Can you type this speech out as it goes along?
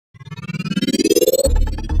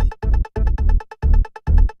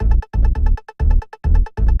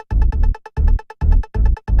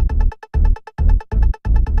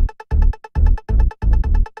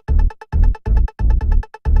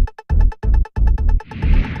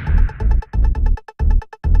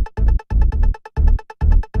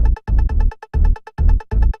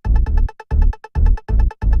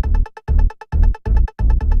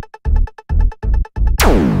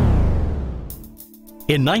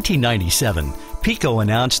In 1997, PECo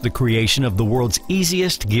announced the creation of the world's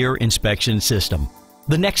easiest gear inspection system,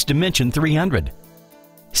 the Next Dimension 300.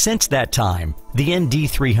 Since that time, the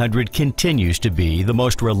ND300 continues to be the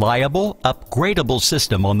most reliable, upgradable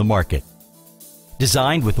system on the market.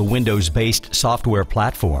 Designed with a Windows-based software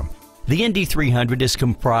platform, the ND300 is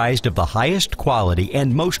comprised of the highest quality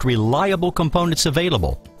and most reliable components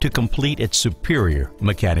available to complete its superior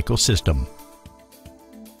mechanical system.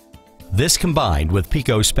 This, combined with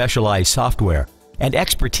PECo's specialized software and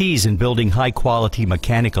expertise in building high-quality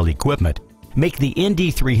mechanical equipment, make the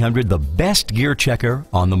ND300 the best gear checker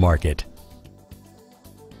on the market.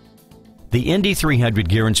 The ND300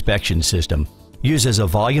 gear inspection system uses a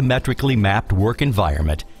volumetrically mapped work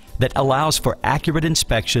environment that allows for accurate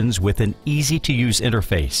inspections with an easy-to-use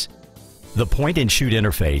interface. The point-and-shoot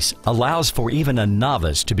interface allows for even a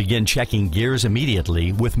novice to begin checking gears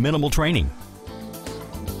immediately with minimal training.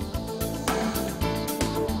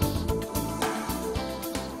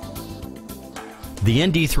 The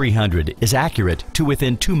ND300 is accurate to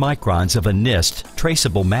within 2 microns of a NIST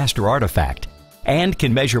traceable master artifact and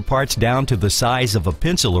can measure parts down to the size of a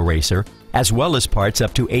pencil eraser as well as parts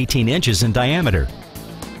up to 18 inches in diameter.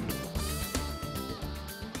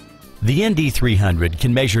 The ND300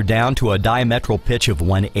 can measure down to a diametral pitch of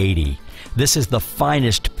 180. This is the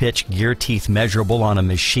finest pitch gear teeth measurable on a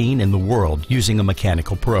machine in the world using a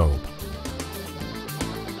mechanical probe.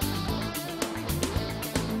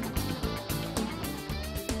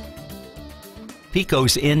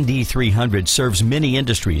 PECo's ND300 serves many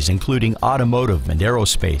industries including automotive and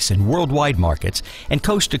aerospace and worldwide markets, and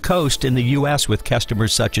coast to coast in the U.S. with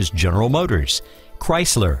customers such as General Motors,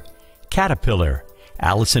 Chrysler, Caterpillar,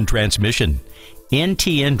 Allison Transmission,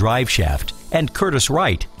 NTN Driveshaft, and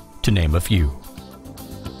Curtiss-Wright, to name a few.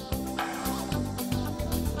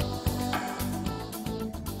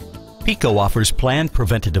 PECo offers planned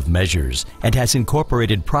preventative measures and has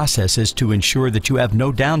incorporated processes to ensure that you have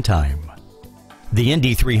no downtime. The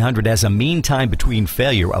ND300 has a mean time between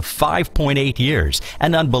failure of 5.8 years,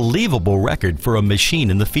 an unbelievable record for a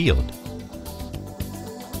machine in the field.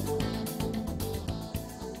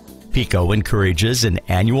 PECo encourages an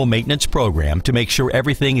annual maintenance program to make sure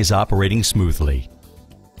everything is operating smoothly.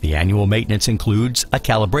 The annual maintenance includes a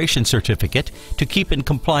calibration certificate to keep in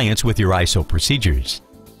compliance with your ISO procedures.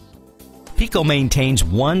 PECo maintains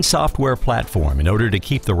one software platform in order to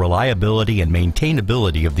keep the reliability and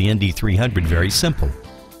maintainability of the ND300 very simple.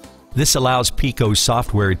 This allows PECo's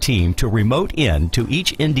software team to remote in to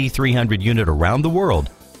each ND300 unit around the world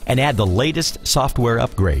and add the latest software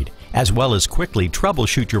upgrade, as well as quickly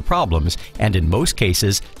troubleshoot your problems and, in most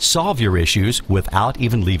cases, solve your issues without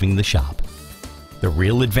even leaving the shop. The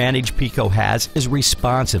real advantage PECo has is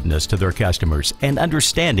responsiveness to their customers and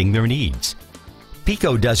understanding their needs.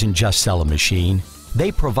 PECo doesn't just sell a machine,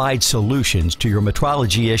 they provide solutions to your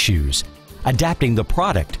metrology issues, adapting the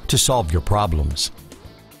product to solve your problems.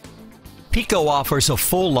 PECo offers a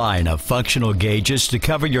full line of functional gauges to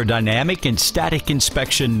cover your dynamic and static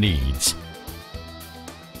inspection needs.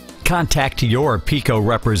 Contact your PECo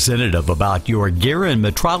representative about your gear and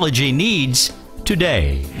metrology needs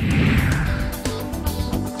today.